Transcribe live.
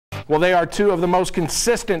Well, they are two of the most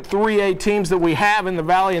consistent 3A teams that we have in the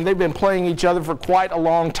Valley, and they've been playing each other for quite a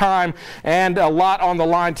long time, and a lot on the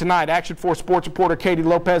line tonight. Action 4 sports reporter Katie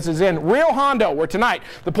Lopez is in Rio Hondo, where tonight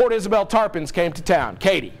the Port Isabel Tarpons came to town.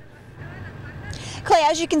 Katie. Clay,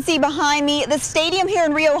 as you can see behind me, the stadium here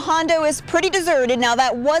in Rio Hondo is pretty deserted. Now,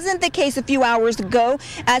 that wasn't the case a few hours ago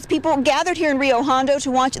as people gathered here in Rio Hondo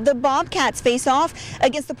to watch the Bobcats face off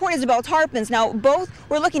against the Port Isabel Tarpons. Now, both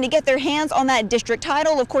were looking to get their hands on that district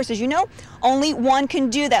title. Of course, as you know, only one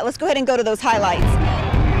can do that. Let's go ahead and go to those highlights.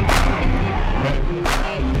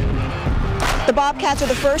 The Bobcats are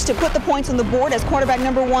the first to put the points on the board as quarterback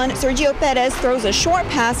number 1, Sergio Perez, throws a short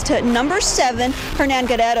pass to number 7, Hernan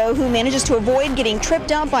Guerrero, who manages to avoid getting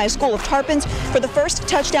tripped up by a school of Tarpons for the first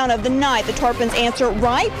touchdown of the night. The Tarpons answer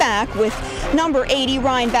right back with number 80,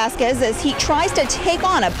 Ryan Vasquez, as he tries to take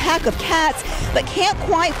on a pack of cats, but can't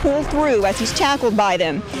quite pull through as he's tackled by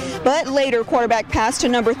them. But later, quarterback pass to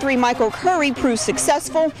number 3, Michael Curry, proves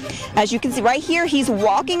successful. As you can see right here, he's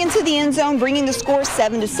walking into the end zone, bringing the score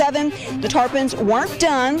 7-7. The Tarpons weren't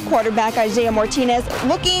done. Quarterback Isaiah Martinez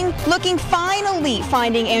looking, finally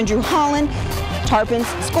finding Andrew Holland. Tarpons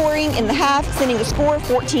scoring in the half, sending the score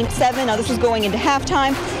 14-7. Now this was going into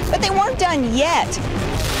halftime, but they weren't done yet.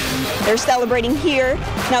 They're celebrating here.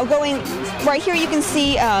 Now going right here, you can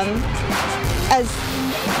see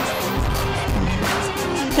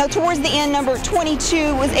now towards the end, number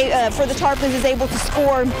 22 was for the Tarpons is able to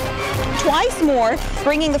score twice more,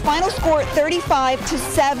 bringing the final score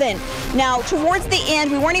 35-7. Now towards the end,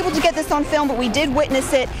 we weren't able to get this on film, but we did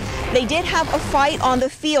witness it. They did have a fight on the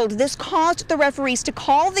field. This caused the referees to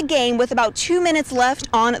call the game with about 2 minutes left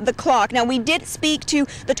on the clock. Now, we did speak to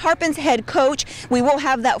the Tarpons head coach. We will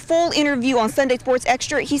have that full interview on Sunday Sports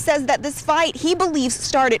Extra. He says that this fight, he believes,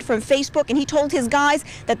 started from Facebook, and he told his guys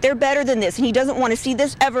that they're better than this, and he doesn't want to see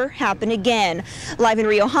this ever happen again. Live in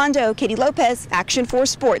Rio Hondo, Katie Lopez, Action 4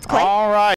 Sports. Clay? All right.